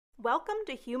Welcome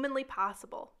to Humanly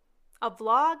Possible, a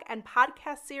vlog and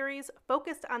podcast series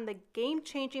focused on the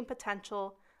game-changing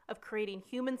potential of creating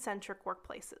human-centric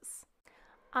workplaces.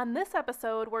 On this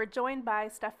episode, we're joined by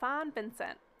Stefan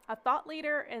Vincent, a thought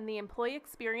leader in the employee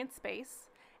experience space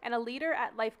and a leader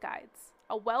at Life Guides,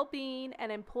 a well-being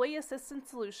and employee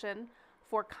assistance solution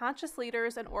for conscious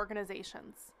leaders and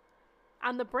organizations.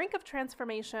 On the brink of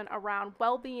transformation around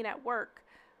well-being at work,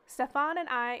 Stefan and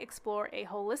I explore a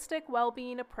holistic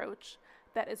well-being approach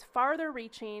that is farther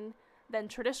reaching than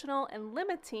traditional and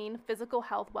limiting physical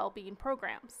health well-being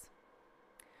programs.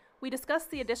 We discuss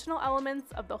the additional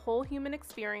elements of the whole human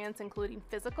experience, including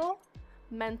physical,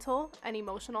 mental, and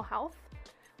emotional health.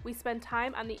 We spend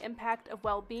time on the impact of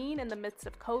well-being in the midst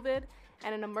of COVID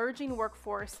and an emerging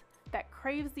workforce that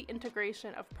craves the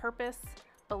integration of purpose,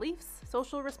 beliefs,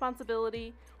 social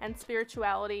responsibility, and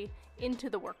spirituality into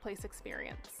the workplace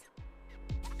experience.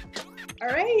 All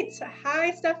right.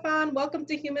 Hi, Stefan. Welcome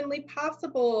to Humanly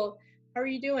Possible. How are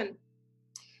you doing?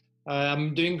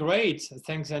 I'm doing great.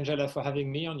 Thanks, Angela, for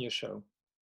having me on your show.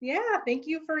 Yeah, thank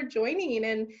you for joining.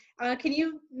 And can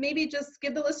you maybe just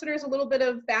give the listeners a little bit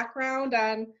of background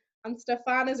on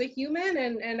Stefan as a human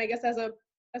and I guess as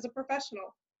a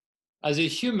professional? As a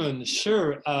human,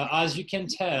 sure. As you can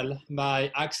tell,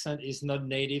 my accent is not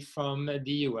native from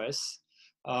the US,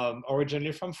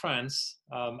 originally from France.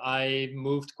 I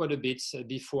moved quite a bit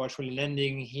before actually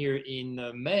landing here in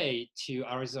May to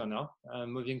Arizona,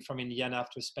 moving from Indiana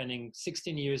after spending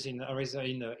 16 years in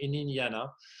Arizona, in Indiana.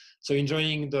 So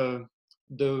enjoying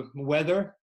the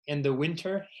weather and the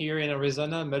winter here in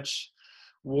Arizona, much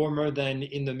warmer than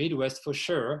in the Midwest for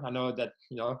sure. I know that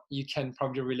you can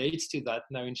probably relate to that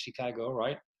now in Chicago,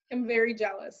 right? I'm very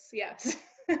jealous. Yes.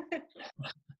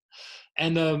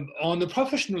 And on the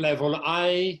professional level,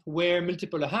 I wear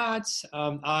multiple hats.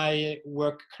 I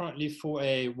work currently for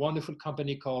a wonderful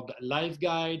company called Life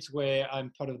Guides, where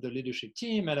I'm part of the leadership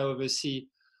team and I oversee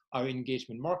our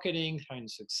engagement marketing, client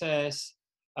success,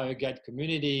 our guide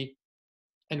community.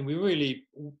 And we really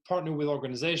partner with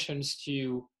organizations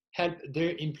to help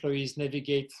their employees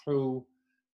navigate through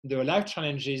their life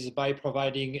challenges by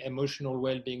providing emotional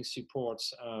well-being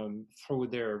supports through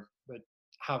their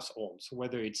households,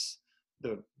 whether it's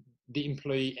the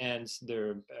employee and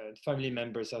their family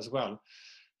members as well.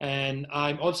 And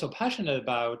I'm also passionate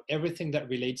about everything that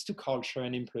relates to culture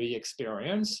and employee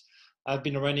experience. I've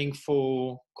been running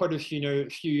for quite a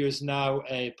few years now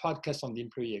a podcast on the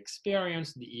employee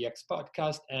experience, the EX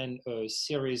podcast, and a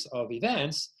series of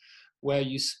events where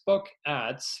you spoke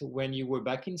at when you were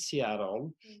back in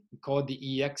Seattle called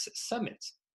the EX Summit.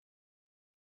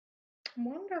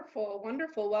 Wonderful,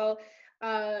 wonderful. Well,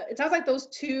 it sounds like those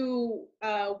two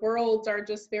worlds are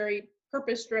just very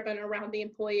purpose-driven around the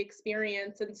employee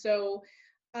experience. And so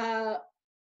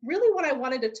really what I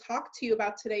wanted to talk to you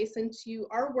about today, since you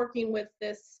are working with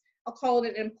this, I'll call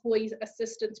it an employee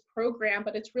assistance program,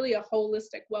 but it's really a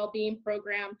holistic well-being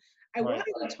program. I wanted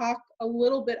to talk a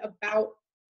little bit about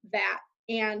that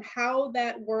and how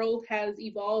that world has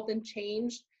evolved and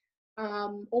changed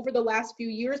over the last few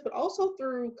years, but also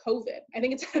through COVID. I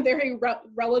think it's a very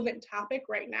relevant topic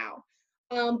right now.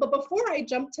 But before I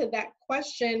jump to that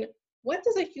question, what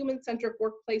does a human-centric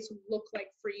workplace look like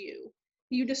for you?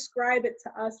 You describe it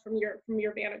to us from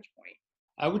your vantage point?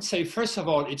 I would say, first of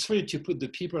all, it's really to put the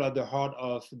people at the heart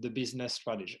of the business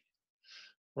strategy,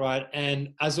 right?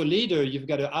 And as a leader, you've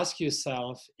got to ask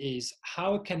yourself is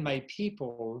how can my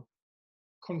people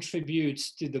contribute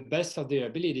to the best of their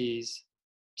abilities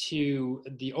to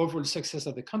the overall success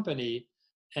of the company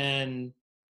and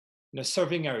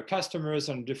serving our customers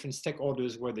and different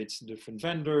stakeholders, whether it's different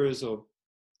vendors or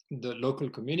the local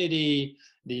community,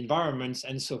 the environments,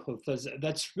 and so forth.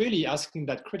 That's really asking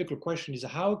that critical question is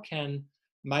how can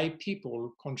my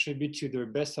people contribute to the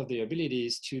best of their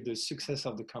abilities to the success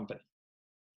of the company?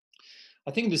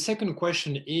 I think the second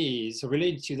question is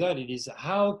related to that. It is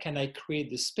how can I create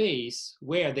the space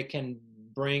where they can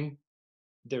bring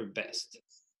their best?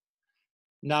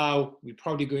 Now, we're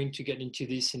probably going to get into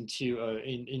this in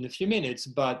a few minutes,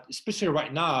 but especially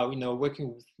right now,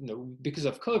 working with, because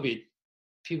of COVID,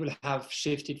 people have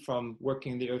shifted from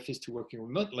working in the office to working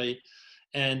remotely,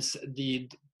 and the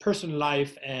personal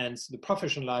life and the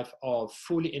professional life are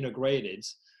fully integrated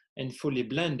and fully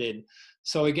blended.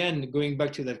 So again, going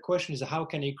back to that question is how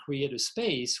can I create a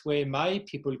space where my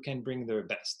people can bring their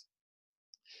best?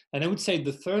 And I would say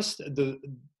the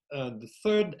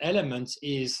third element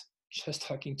is just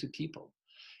talking to people.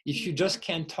 If you just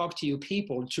can't talk to your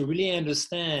people to really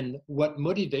understand what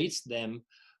motivates them,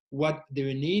 what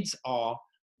their needs are,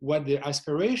 what their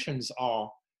aspirations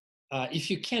are, if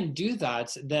you can't do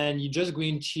that, then you're just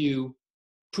going to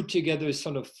put together a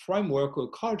sort of framework or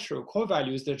culture or core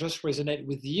values that just resonate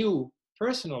with you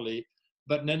personally,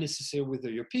 but not necessarily with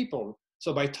your people.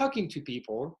 So by talking to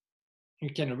people, you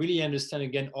can really understand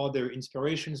again all their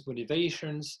inspirations,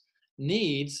 motivations,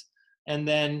 needs, and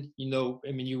then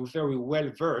I mean, you're very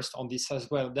well versed on this as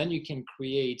well. Then you can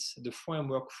create the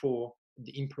framework for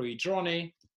the employee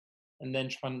journey, and then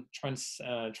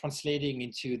translating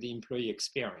into the employee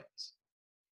experience.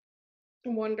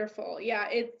 Wonderful. Yeah,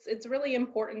 it's really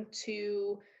important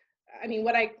to, I mean,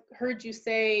 what I heard you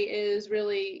say is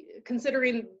really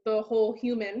considering the whole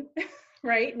human,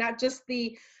 right? Not just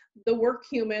the work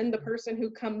human, the person who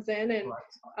comes in and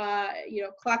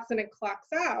clocks in and clocks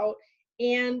out.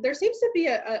 And there seems to be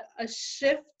a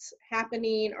shift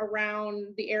happening around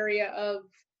the area of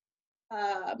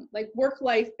like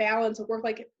work-life balance or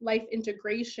work-life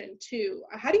integration too.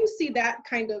 How do you see that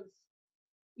kind of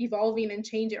evolving and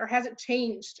changing, or has it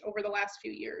changed over the last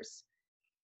few years?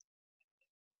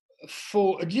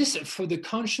 For at least for the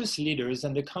conscious leaders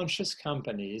and the conscious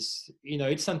companies,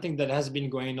 it's something that has been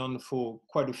going on for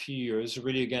quite a few years.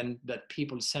 Really, again, that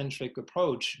people-centric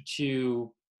approach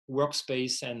to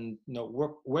workspace and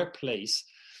workplace.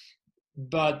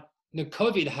 But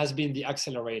COVID has been the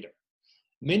accelerator.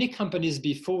 Many companies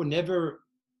before never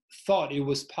thought it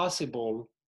was possible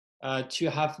to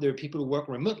have their people work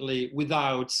remotely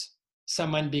without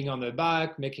someone being on their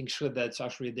back, making sure that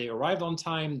actually they arrived on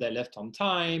time, they left on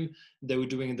time, they were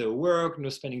doing their work,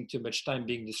 not spending too much time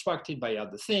being distracted by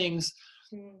other things.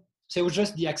 So it was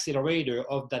just the accelerator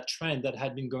of that trend that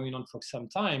had been going on for some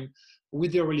time,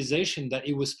 with the realization that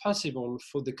it was possible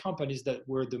for the companies that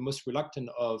were the most reluctant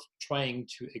of trying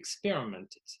to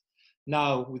experiment it.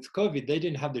 Now with COVID, they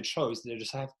didn't have the choice. They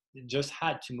just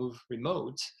had to move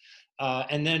remote.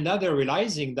 And then now they're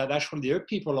realizing that actually their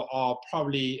people are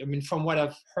probably, I mean, from what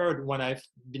I've heard when I've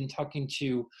been talking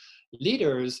to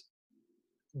leaders,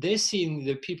 they're seeing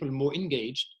the people more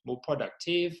engaged, more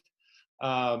productive,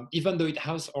 even though it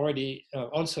has already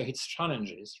also its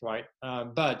challenges, right?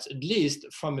 But at least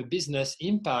from a business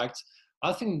impact,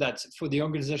 I think that for the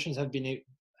organizations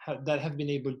that have been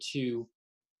able to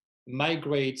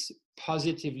migrate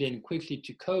positively and quickly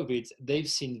to COVID, they've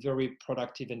seen very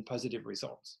productive and positive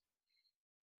results.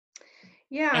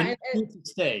 Yeah, and it's here to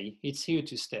stay. It's here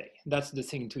to stay. That's the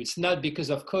thing too. It's not because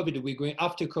of COVID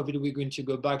after COVID we're going to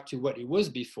go back to what it was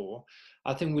before.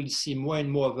 I think we'll see more and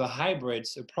more of a hybrid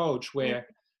approach where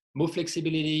more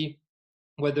flexibility,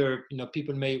 whether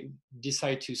people may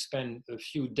decide to spend a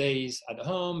few days at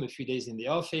home, a few days in the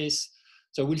office.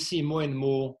 So we'll see more and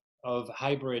more of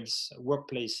hybrids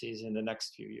workplaces in the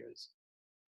next few years.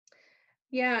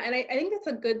 Yeah, and I think that's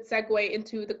a good segue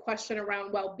into the question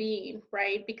around well-being,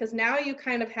 right? Because now you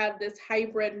kind of have this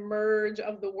hybrid merge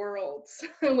of the worlds,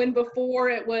 when before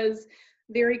it was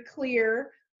very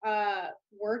clear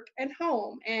work and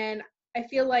home. And I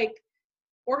feel like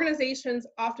organizations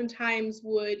oftentimes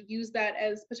would use that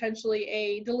as potentially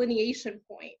a delineation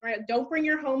point, right? Don't bring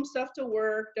your home stuff to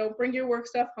work, don't bring your work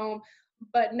stuff home.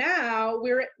 But now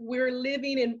we're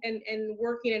living and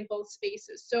working in both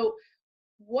spaces. So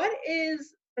what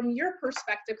is, from your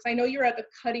perspective, because I know you're at the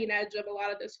cutting edge of a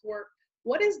lot of this work,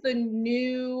 what is the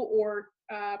new or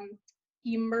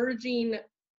emerging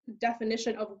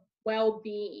definition of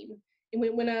well-being?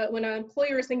 And when an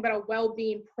employer is thinking about a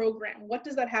well-being program, what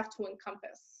does that have to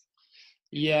encompass?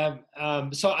 Yeah,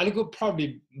 so I'll go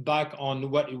probably back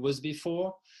on what it was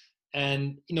before.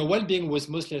 And well-being was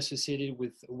mostly associated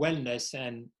with wellness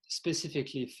and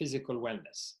specifically physical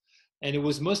wellness. And it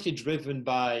was mostly driven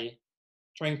by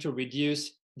trying to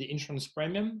reduce the insurance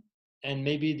premium and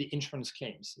maybe the insurance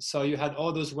claims. So you had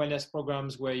all those wellness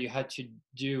programs where you had to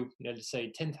do, let's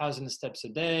say, 10,000 steps a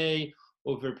day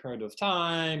over a period of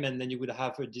time, and then you would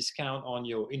have a discount on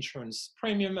your insurance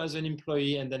premium as an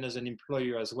employee and then as an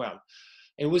employer as well.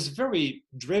 It was very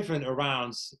driven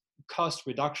around cost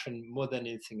reduction more than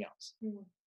anything else. Mm-hmm.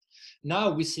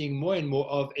 Now we're seeing more and more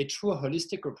of a true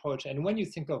holistic approach. And when you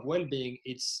think of well-being,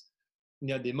 it's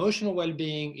the emotional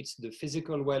well-being, it's the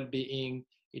physical well-being,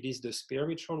 it is the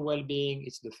spiritual well-being,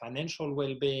 it's the financial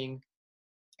well-being.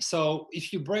 So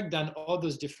if you break down all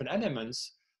those different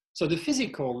elements, so the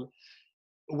physical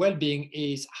well-being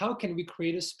is how can we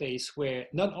create a space where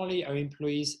not only our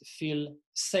employees feel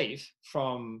safe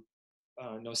from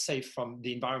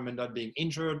the environment, not being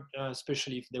injured,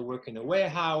 especially if they work in a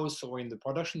warehouse or in the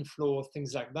production floor,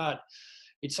 things like that.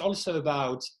 It's also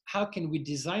about how can we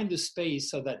design the space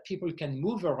so that people can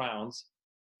move around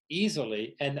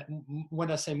easily. And when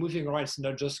I say moving around, it's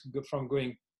not just from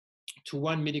going to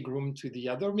one meeting room to the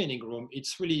other meeting room.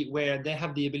 It's really where they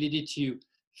have the ability to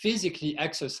physically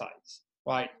exercise,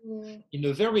 right? In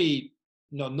a very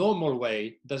normal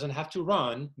way, doesn't have to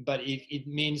run, but it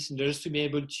means just to be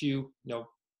able to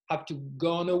have to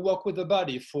go on a walk with the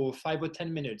body for 5 or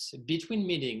 10 minutes between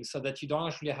meetings, so that you don't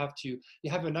actually have to,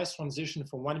 you have a nice transition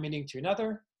from one meeting to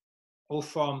another, or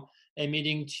from a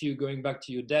meeting to going back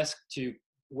to your desk to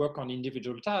work on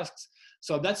individual tasks.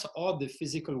 So that's all the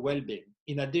physical well-being,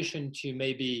 in addition to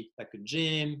maybe like a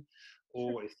gym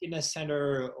or a fitness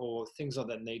center or things of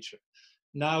that nature.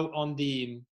 Now on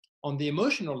the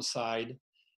emotional side,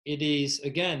 it is,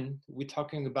 again, we're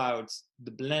talking about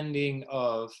the blending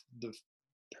of the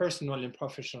personal and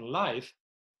professional life.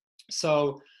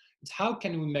 So it's how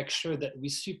can we make sure that we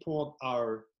support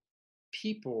our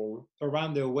people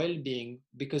around their well-being,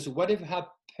 because whatever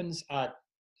happens at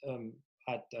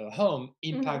home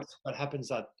impacts what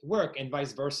happens at work, and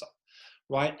vice versa,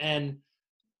 right? And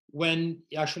when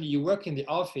actually you work in the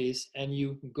office and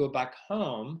you go back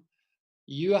home,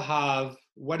 you have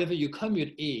whatever your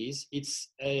commute is, it's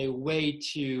a way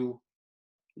to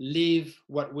leave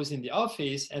what was in the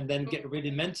office and then get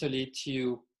ready mentally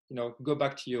to go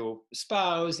back to your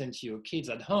spouse and to your kids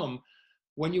at home.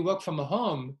 When you work from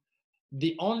home,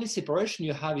 the only separation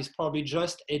you have is probably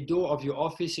just a door of your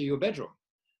office or your bedroom.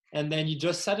 And then you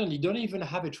just suddenly don't even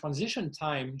have a transition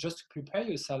time just to prepare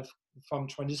yourself from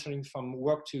transitioning from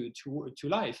work to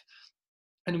life.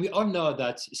 And we all know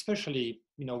that, especially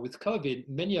with COVID,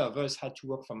 many of us had to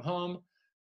work from home,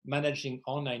 managing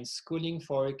online schooling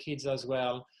for our kids as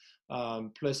well,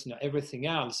 plus everything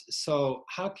else. So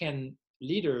how can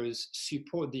leaders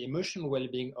support the emotional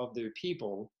well-being of their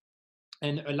people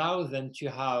and allow them to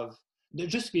have,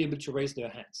 just be able to raise their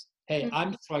hands? Hey,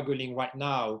 I'm struggling right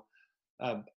now.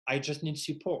 I just need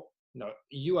support.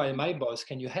 You are my boss.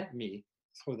 Can you help me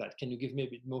through that? Can you give me a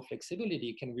bit more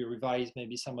flexibility? Can we revise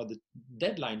maybe some of the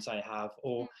deadlines I have?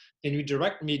 Or can you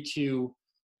direct me to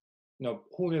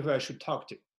whomever I should talk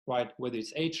to, right? Whether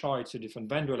it's HR, it's a different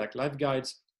vendor like Life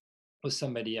Guides, or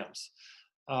somebody else.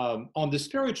 On the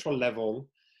spiritual level,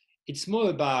 it's more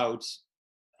about,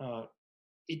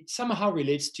 it somehow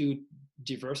relates to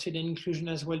diversity and inclusion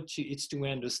as well. It's to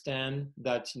understand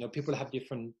that people have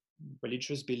different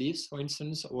religious beliefs, for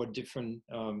instance, or different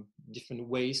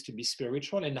ways to be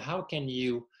spiritual, and how can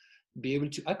you be able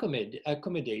to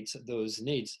accommodate those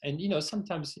needs? And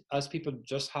sometimes, as people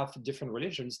just have different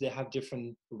religions, they have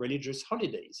different religious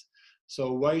holidays.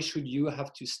 So why should you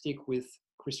have to stick with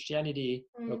Christianity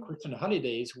or Christian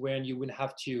holidays when you would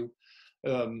have to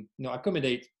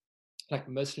accommodate like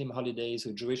Muslim holidays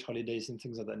or Jewish holidays and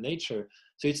things of that nature?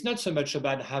 So it's not so much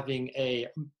about having a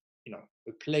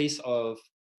place of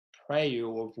prayer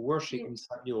or of worship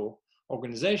inside your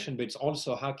organization, but it's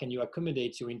also how can you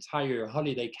accommodate your entire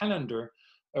holiday calendar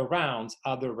around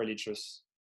other religious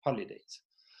holidays.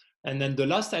 And then the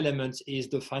last element is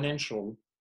the financial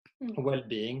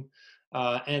well-being,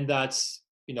 and that's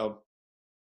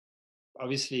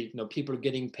obviously people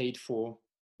getting paid for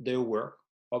their work,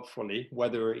 hopefully,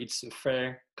 whether it's a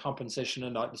fair compensation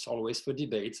or not, it's always for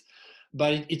debate.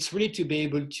 But it's really to be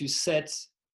able to set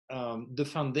the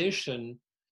foundation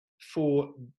for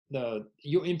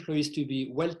your employees to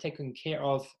be well taken care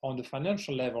of on the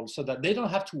financial level, so that they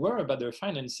don't have to worry about their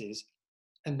finances,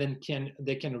 and then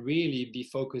they can really be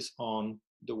focused on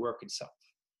the work itself.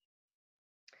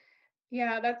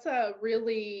 Yeah, that's a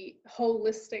really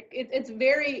holistic, it's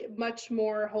very much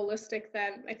more holistic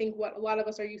than I think what a lot of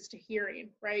us are used to hearing,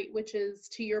 right? Which is,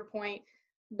 to your point,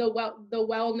 the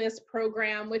wellness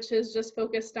program, which is just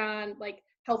focused on like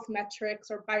health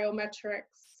metrics or biometrics,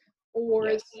 or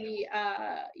yes,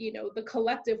 the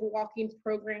collective walking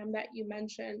program that you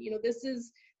mentioned. this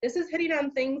is hitting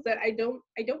on things that I don't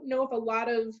know if a lot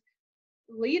of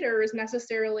leaders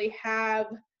necessarily have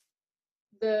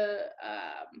the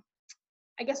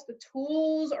I guess the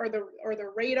tools or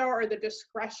the radar or the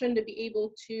discretion to be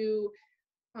able to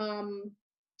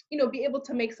be able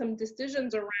to make some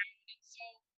decisions around it. So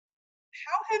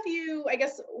how have you, I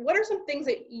guess, what are some things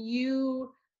that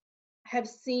you have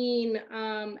seen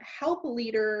help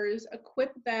leaders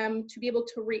equip them to be able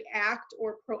to react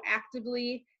or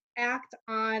proactively act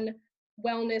on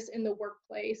wellness in the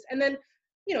workplace? And then,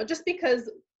 just because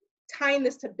tying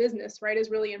this to business, right, is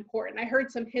really important. I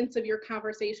heard some hints of your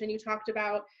conversation. You talked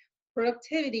about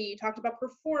productivity, you talked about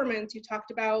performance, you talked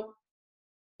about,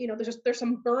 there's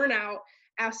some burnout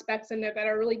aspects in there that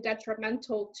are really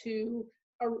detrimental to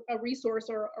a resource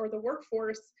or the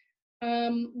workforce.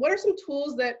 What are some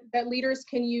tools that leaders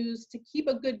can use to keep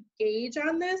a good gauge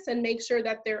on this and make sure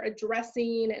that they're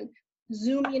addressing and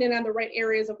zooming in on the right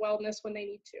areas of wellness when they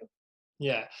need to?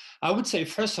 Yeah, I would say,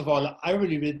 first of all, I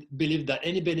really believe that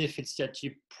any benefits that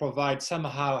you provide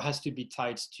somehow has to be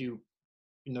tied to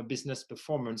business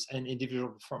performance and individual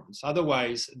performance.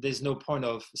 Otherwise, there's no point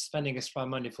of spending extra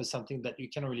money for something that you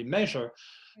can't really measure.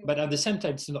 But at the same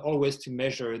time, it's not always to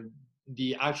measure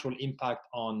the actual impact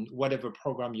on whatever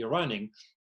program you're running.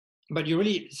 But you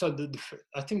really, so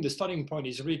I think the starting point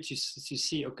is really to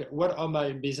see, okay, what are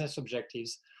my business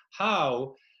objectives?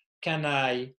 How can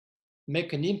I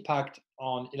make an impact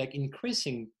on like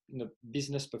increasing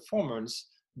business performance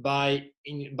by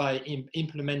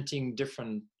implementing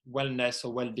different wellness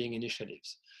or well-being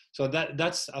initiatives? So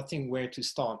that's I think where to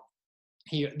start.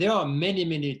 Here, there are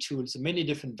many tools, many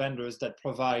different vendors that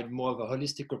provide more of a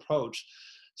holistic approach.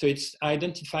 So it's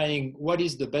identifying what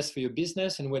is the best for your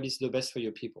business and what is the best for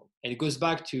your people. And it goes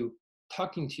back to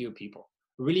talking to your people,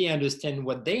 really understand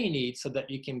what they need so that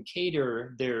you can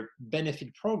cater their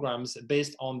benefit programs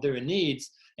based on their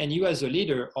needs. And you as a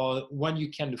leader, or one you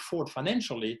can afford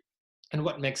financially, and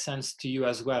what makes sense to you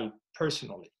as well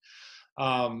personally.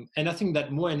 And I think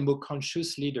that more and more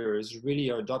conscious leaders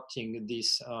really are adopting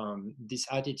this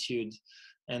attitude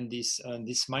and this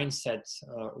mindset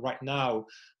right now.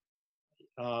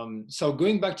 So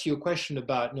going back to your question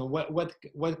about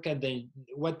what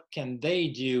can they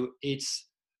do? It's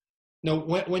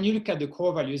when you look at the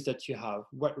core values that you have,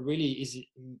 what really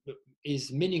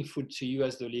is meaningful to you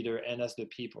as the leader and as the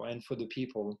people and for the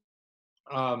people,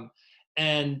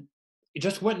 and it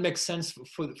just what makes sense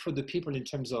for the people in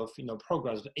terms of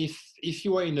programs. If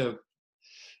you are in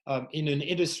an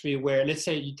industry where, let's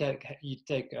say, you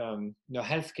take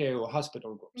healthcare or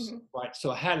hospital groups, right?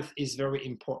 So health is very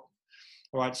important,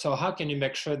 right? So how can you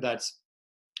make sure that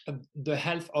the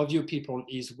health of your people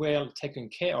is well taken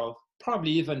care of,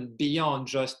 probably even beyond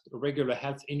just regular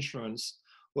health insurance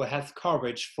or health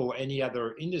coverage for any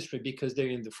other industry, because they're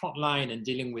in the front line and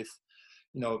dealing with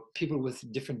people with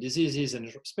different diseases,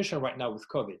 and especially right now with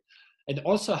COVID. And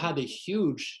also had a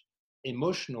huge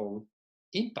emotional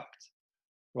impact,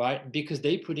 right? Because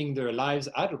they're putting their lives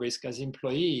at risk as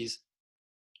employees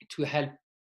to help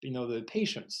the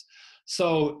patients.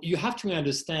 So you have to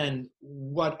understand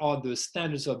what are the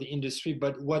standards of the industry,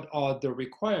 but what are the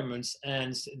requirements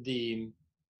and the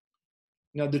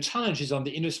challenges on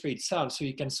the industry itself, so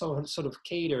you can sort of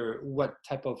cater what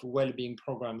type of well-being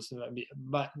programs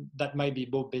that might be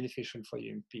more beneficial for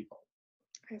you people.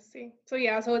 I see. So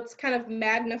yeah, so it's kind of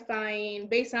magnifying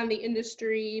based on the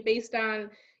industry, based on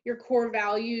your core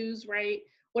values, right?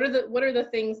 What are the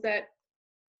things that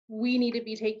we need to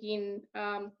be taking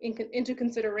into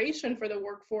consideration for the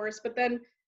workforce? But then,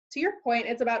 to your point,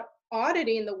 it's about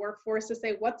auditing the workforce to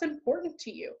say what's important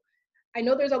to you. I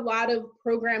know there's a lot of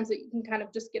programs that you can kind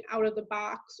of just get out of the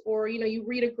box, or you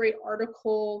read a great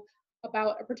article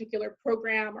about a particular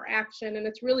program or action, and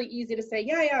it's really easy to say,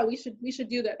 yeah, we should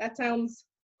do that. That sounds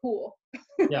cool.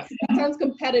 Yeah. That sounds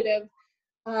competitive.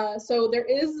 So there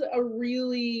is a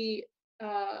really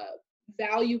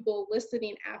valuable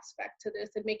listening aspect to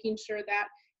this, and making sure that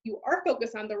you are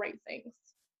focused on the right things.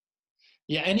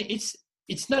 Yeah, and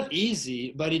it's not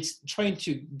easy, but it's trying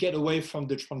to get away from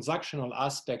the transactional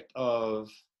aspect of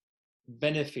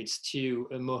benefits to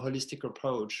a more holistic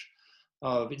approach.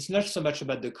 It's not so much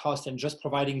about the cost and just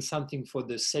providing something for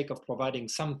the sake of providing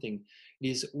something. It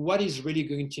is what is really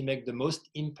going to make the most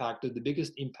impact, or the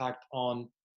biggest impact on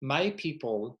my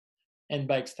people, and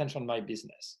by extension, my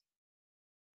business.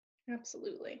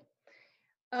 Absolutely.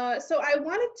 So I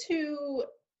wanted to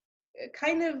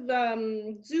kind of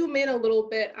zoom in a little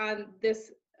bit on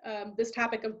this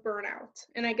topic of burnout,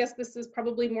 and I guess this is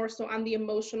probably more so on the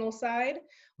emotional side.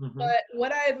 But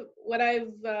what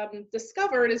I've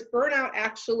discovered is burnout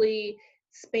actually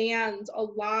spans a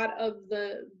lot of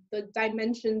the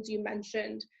dimensions you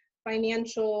mentioned: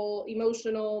 financial,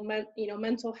 emotional,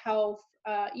 mental health,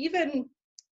 even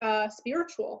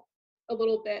spiritual a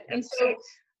little bit. And so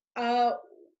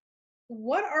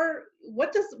what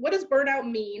does burnout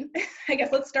mean? I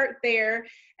guess let's start there.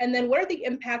 And then what are the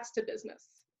impacts to business?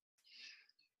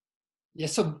 Yeah,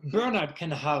 so burnout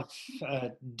can have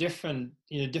different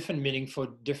meaning for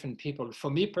different people. For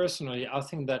me personally, I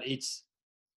think that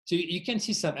so you can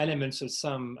see some elements or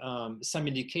some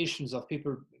indications of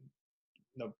people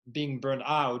being burned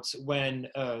out when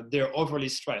they're overly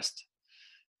stressed.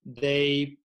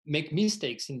 They make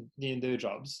mistakes in their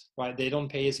jobs, right? They don't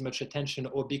pay as much attention,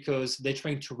 or because they're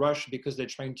trying to rush, because they're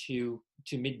trying to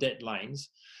meet deadlines.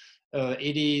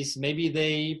 It is maybe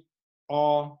they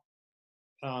are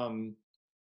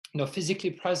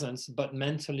physically present but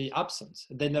mentally absent.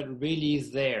 They're not really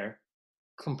there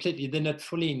completely. They're not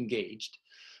fully engaged.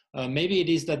 Maybe it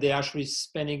is that they're actually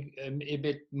spending a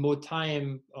bit more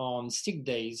time on sick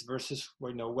days versus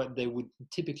what they would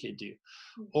typically do.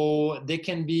 Or they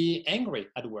can be angry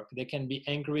at work. They can be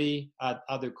angry at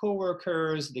other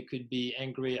coworkers. They could be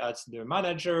angry at their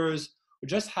managers, or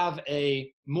just have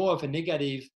a more of a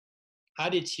negative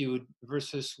attitude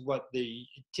versus what the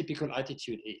typical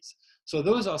attitude is. So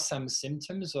those are some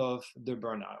symptoms of the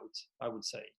burnout, I would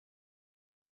say.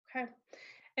 Okay.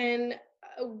 And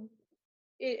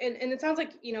it sounds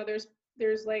like,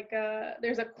 there's like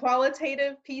there's a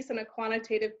qualitative piece and a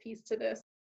quantitative piece to this.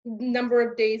 Number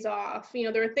of days off,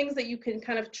 there are things that you can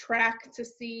kind of track to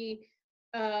see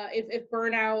if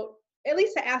burnout, at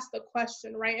least to ask the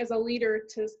question, right, as a leader,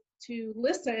 to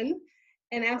listen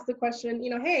and ask the question,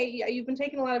 hey, you've been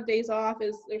taking a lot of days off,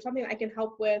 is there something I can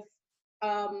help with?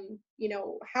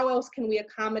 How else can we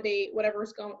accommodate whatever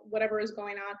is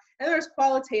going on? And there's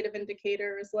qualitative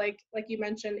indicators like you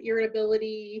mentioned,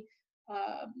 irritability,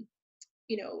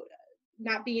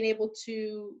 not being able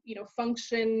to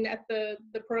function at the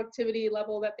productivity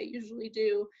level that they usually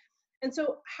do. And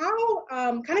so how,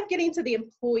 kind of getting to the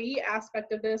employee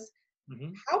aspect of this,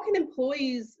 how can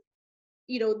employees,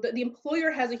 the employer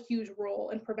has a huge role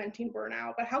in preventing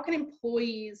burnout, but how can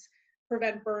employees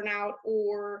prevent burnout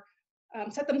or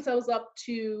set themselves up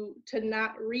to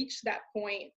not reach that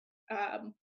point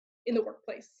in the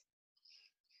workplace?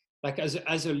 Like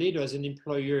as a leader, as an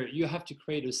employer, you have to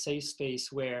create a safe space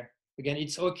where, again,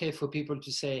 it's okay for people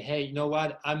to say, hey, you know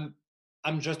what, I'm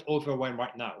just overwhelmed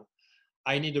right now.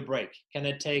 I need a break. Can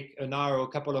I take an hour or a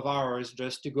couple of hours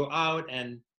just to go out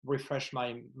and refresh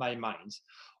my mind?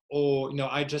 Or,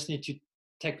 I just need to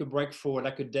take a break for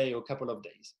like a day or a couple of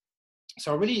days.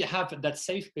 So I really have that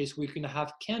safe space where you can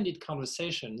have candid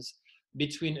conversations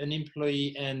between an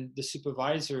employee and the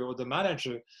supervisor or the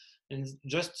manager, and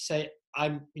just say,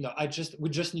 we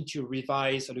just need to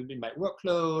revise a little bit my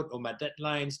workload or my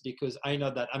deadlines because I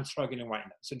know that I'm struggling right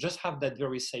now. So just have that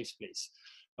very safe space.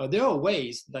 There are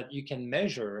ways that you can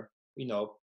measure,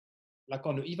 like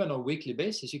even on a weekly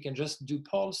basis, you can just do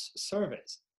pulse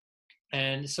surveys.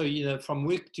 And so, from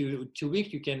week to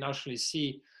week, you can actually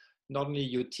see not only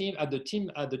your team at the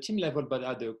team level, but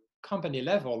at the company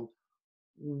level,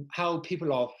 how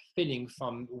people are feeling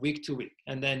from week to week.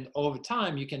 And then over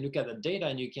time, you can look at the data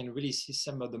and you can really see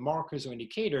some of the markers or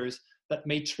indicators that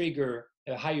may trigger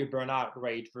a higher burnout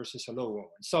rate versus a lower one.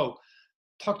 So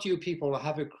talk to your people,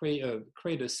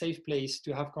 create a safe place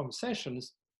to have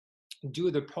conversations,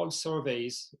 do the pulse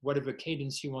surveys, whatever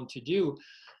cadence you want to do.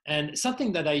 And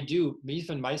something that I do,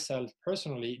 even myself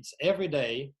personally, it's every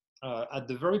day at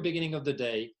the very beginning of the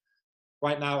day.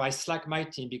 Right now, I Slack my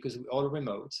team because we're all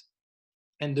remote.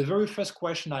 And the very first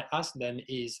question I ask them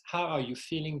is, how are you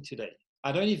feeling today?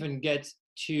 I don't even get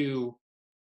to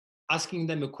asking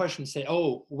them a question, say,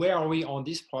 oh, where are we on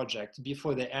this project,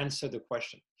 before they answer the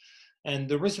question. And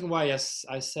the reason why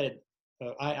I said,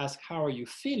 I ask, how are you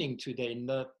feeling today,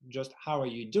 not just how are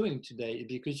you doing today?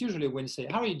 Because usually when you say,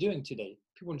 how are you doing today?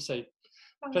 People say,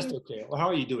 just okay, or how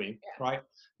are you doing, right?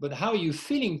 But how are you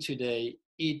feeling today?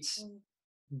 It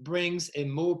brings a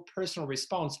more personal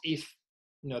response if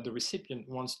the recipient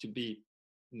wants to be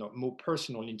more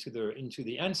personal into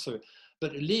the answer.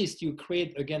 But at least you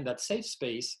create, again, that safe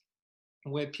space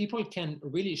where people can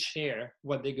really share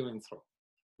what they're going through,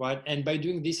 right? And by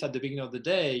doing this at the beginning of the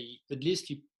day, at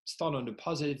least you start on a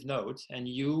positive note, and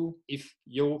if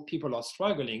your people are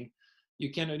struggling,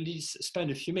 you can at least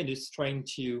spend a few minutes trying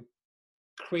to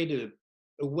create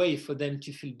a way for them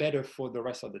to feel better for the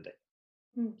rest of the day,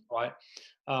 right?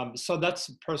 So that's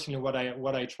personally what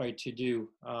I try to do,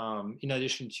 in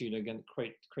addition to, again,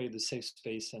 create the safe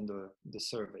space and the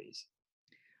surveys.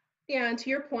 Yeah, and to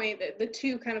your point, the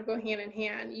two kind of go hand in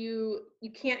hand. You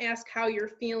can't ask how you're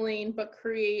feeling, but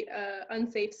create an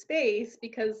unsafe space,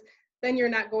 because then you're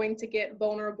not going to get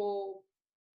vulnerable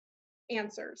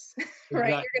answers,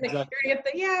 right? You're gonna get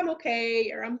the, yeah, I'm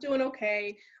okay, or I'm doing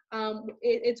okay.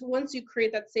 It's once you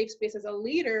create that safe space as a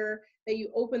leader that you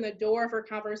open the door for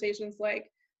conversations like,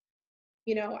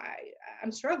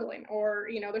 I'm struggling, or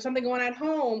there's something going on at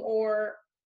home, or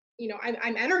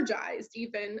I'm energized.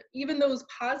 Even those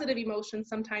positive emotions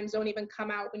sometimes don't even come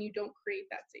out when you don't create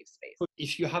that safe space.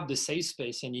 If you have the safe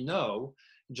space, and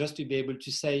just to be able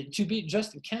to say, to be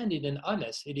just candid and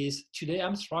honest, it is, today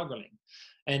I'm struggling.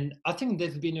 And I think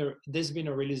there's been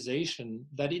a realization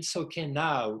that it's okay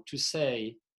now to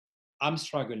say, I'm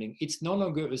struggling. It's no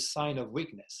longer a sign of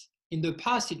weakness. In the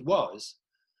past it was,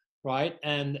 right?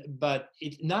 But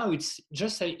now it's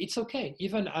just say, it's okay.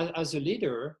 Even as a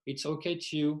leader, it's okay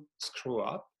to screw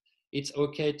up. It's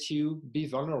okay to be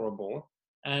vulnerable.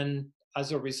 And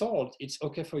as a result, it's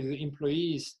okay for the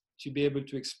employees to be able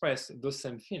to express those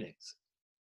same feelings.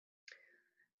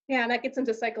 Yeah, and that gets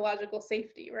into psychological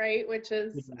safety, right? Which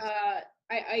is,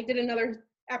 I did another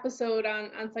episode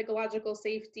on psychological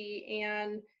safety,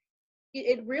 and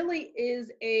it really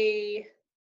is a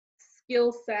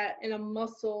skill set and a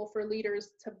muscle for leaders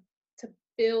to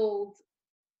build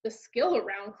the skill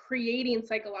around creating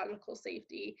psychological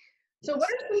safety. So what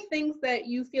are some things that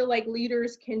you feel like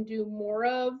leaders can do more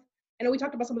of? I know we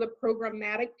talked about some of the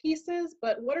programmatic pieces,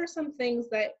 but what are some things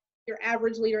that your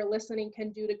average leader listening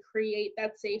can do to create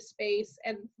that safe space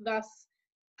and thus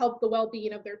help the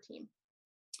well-being of their team?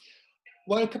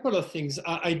 Well, a couple of things.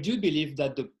 I do believe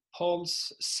that the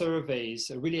pulse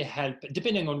surveys really help,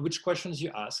 depending on which questions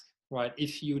you ask, right?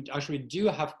 If you actually do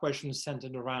have questions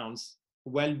centered around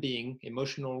well-being,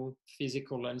 emotional,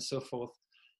 physical, and so forth,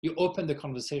 you open the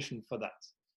conversation for that.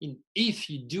 If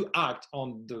you do act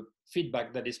on the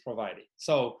feedback that is provided.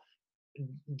 So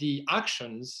the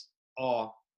actions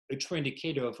are a true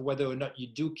indicator of whether or not you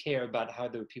do care about how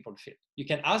other people feel. You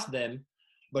can ask them,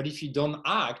 but if you don't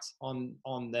act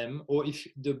on them, or if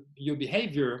your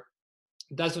behavior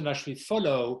doesn't actually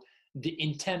follow the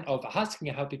intent of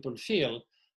asking how people feel,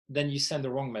 then you send the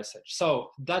wrong message.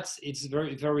 So it's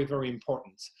very, very, very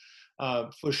important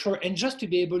for sure. And just to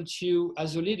be able to,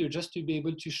 as a leader, just to be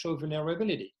able to show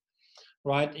vulnerability,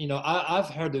 right? I've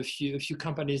heard a few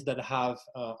companies that have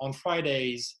on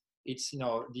Fridays, it's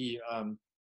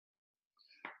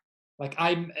like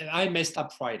I messed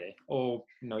up Friday, or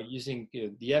using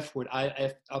the F word, I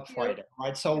effed up Friday,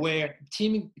 right? So where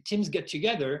teams get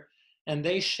together and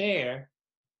they share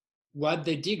what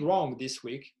they did wrong this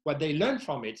week, what they learned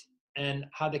from it, and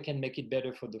how they can make it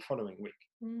better for the following week,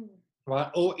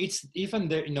 right? Or it's even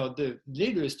the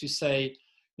leaders to say,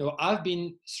 I've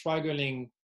been struggling,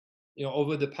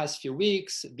 over the past few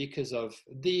weeks because of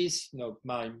this.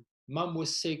 My mom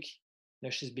was sick.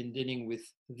 She's been dealing with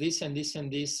this and this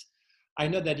and this. I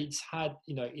know that it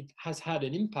has had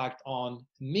an impact on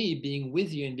me being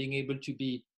with you and being able to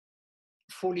be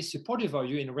fully supportive of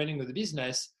you in running the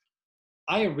business.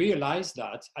 I realize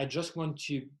that. I just want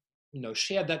to,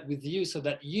 share that with you so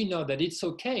that you know that it's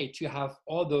okay to have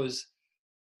all those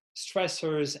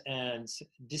stressors and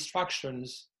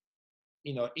distractions,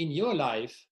 in your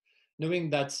life, knowing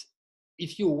that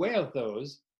if you're aware of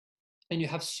those and you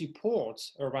have support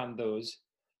around those,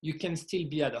 you can still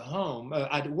be at home,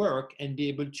 at work, and be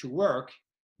able to work.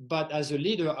 But as a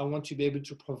leader, I want to be able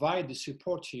to provide the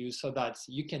support to you so that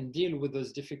you can deal with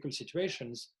those difficult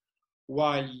situations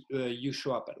while you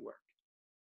show up at work.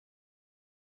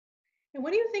 And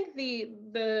what do you think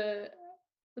the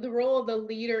role of the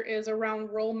leader is around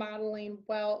role modeling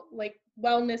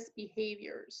wellness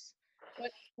behaviors?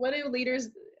 What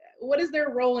is their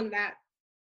role in that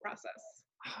process?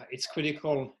 It's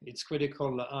critical. It's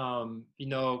critical.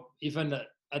 Even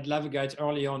at Lavigates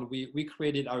early on, we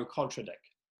created our culture deck,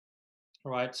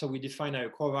 right? So we define our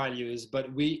core values,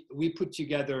 but we put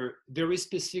together very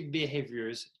specific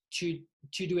behaviors to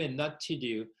do and not to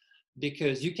do,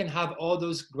 because you can have all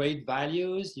those great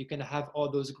values, you can have all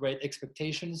those great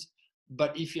expectations,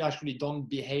 but if you actually don't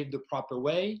behave the proper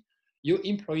way, your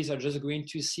employees are just going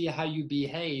to see how you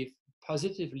behave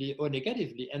positively or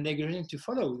negatively, and they're going to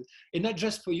follow. And not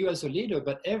just for you as a leader,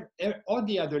 but all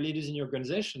the other leaders in your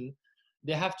organization,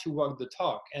 they have to walk the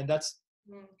talk. And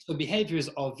so behaviors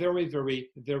are very, very,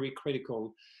 very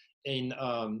critical in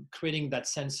creating that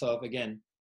sense of, again,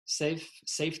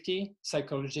 safety,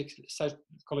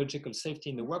 psychological safety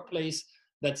in the workplace,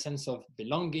 that sense of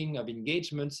belonging, of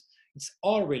engagement. It's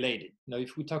all related.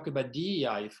 If we talk about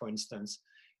DEI, for instance,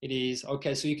 it is,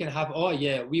 okay, so you can have, oh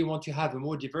yeah, we want to have a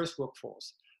more diverse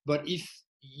workforce. But if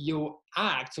your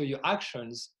acts or your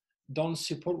actions don't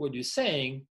support what you're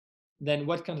saying, then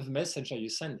what kind of message are you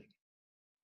sending?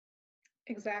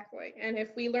 Exactly. And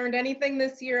if we learned anything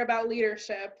this year about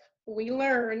leadership, we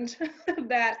learned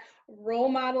that role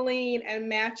modeling and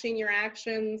matching your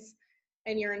actions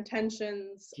and your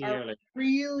intentions are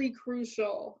really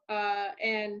crucial.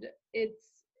 And it's,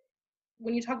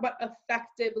 when you talk about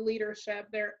effective leadership,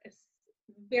 there is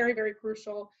very, very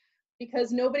crucial,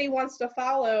 because nobody wants to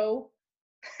follow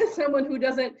someone who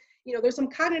doesn't, there's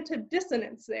some cognitive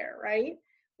dissonance there, right?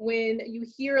 When you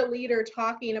hear a leader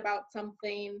talking about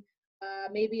something,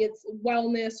 maybe it's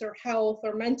wellness or health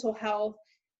or mental health,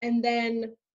 and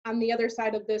then on the other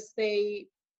side of this, they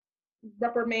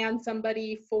reprimand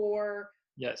somebody for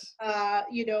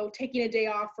taking a day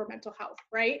off for mental health,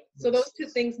 right? So those two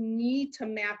things need to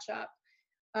match up,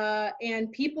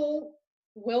 and people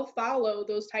will follow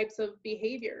those types of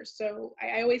behaviors. So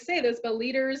I always say this, but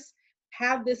leaders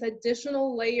have this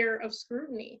additional layer of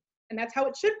scrutiny and that's how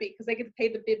it should be, because they get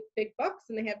paid the big bucks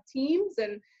and they have teams,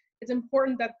 and it's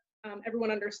important that everyone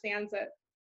understands that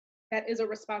that is a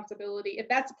responsibility. If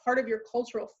that's part of your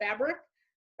cultural fabric,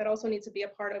 that also needs to be a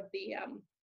part of the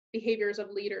behaviors of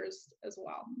leaders as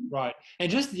well. Right. And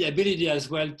just the ability as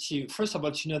well to, first of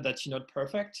all, to know that you're not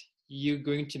perfect. You're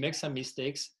going to make some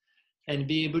mistakes, and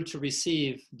be able to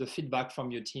receive the feedback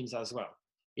from your teams as well.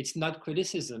 It's not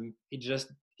criticism, it's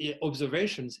just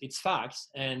observations, it's facts,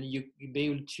 and you be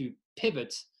able to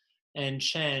pivot and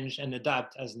change and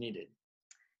adapt as needed.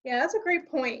 Yeah, that's a great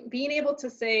point. Being able to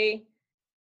say,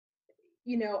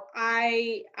 you know,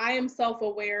 I am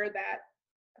self-aware that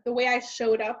the way I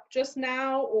showed up just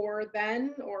now or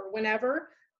then or whenever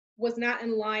was not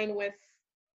in line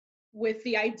with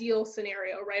the ideal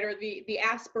scenario, right? Or the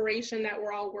aspiration that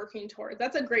we're all working towards.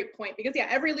 That's a great point, because yeah,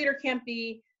 every leader can't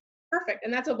be perfect,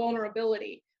 and that's a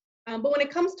vulnerability. But when it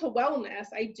comes to wellness,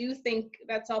 I do think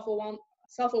that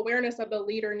self-awareness of the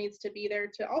leader needs to be there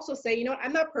to also say, you know what,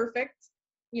 I'm not perfect.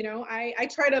 You know, I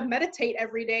try to meditate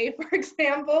every day, for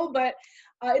example, but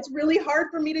it's really hard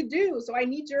for me to do. So I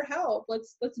need your help.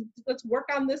 Let's work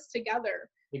on this together.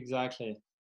 Exactly.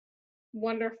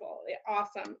 Wonderful.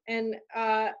 Awesome. And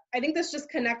I think this just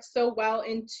connects so well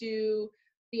into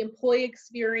the employee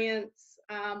experience.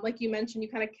 Like you mentioned, you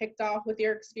kind of kicked off with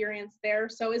your experience there.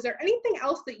 So is there anything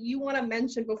else that you want to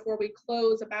mention before we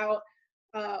close about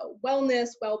wellness,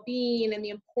 well-being, and the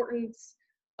importance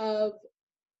of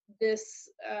this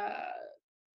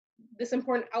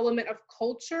important element of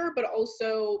culture, but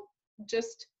also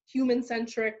just a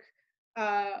human-centric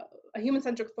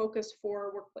focus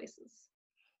for workplaces?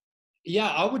 Yeah,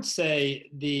 I would say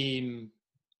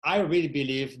I really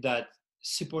believe that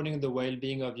supporting the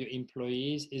well-being of your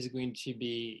employees is going to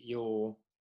be your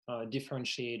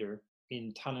differentiator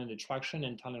in talent attraction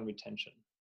and talent retention.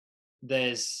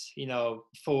 There's, you know,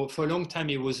 for a long time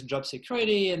it was job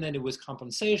security, and then it was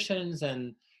compensations,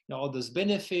 and you know, all those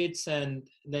benefits, and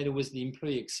then it was the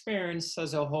employee experience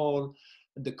as a whole,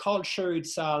 the culture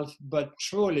itself. But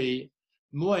truly,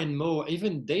 more and more,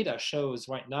 even data shows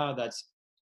right now that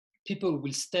people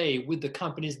will stay with the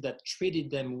companies that treated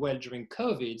them well during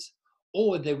COVID,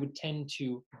 or they would tend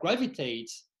to gravitate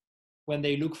when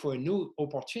they look for a new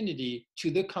opportunity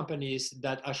to the companies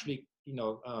that actually, you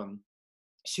know,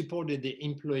 supported the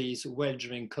employees well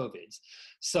during COVID.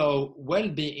 So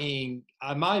well-being,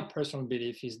 my personal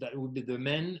belief is that it would be the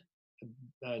main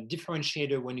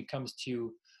differentiator when it comes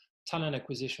to talent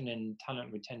acquisition and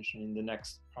talent retention in the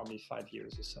next probably 5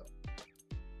 years or so.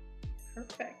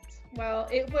 Perfect. Well,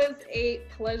 it was a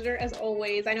pleasure as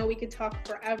always. I know we could talk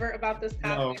forever about this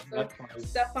topic. No, so,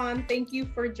 Stefan, thank you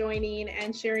for joining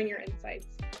and sharing your insights.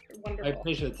 You're wonderful. My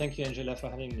pleasure. Thank you, Angela, for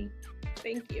having me.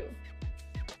 Thank you.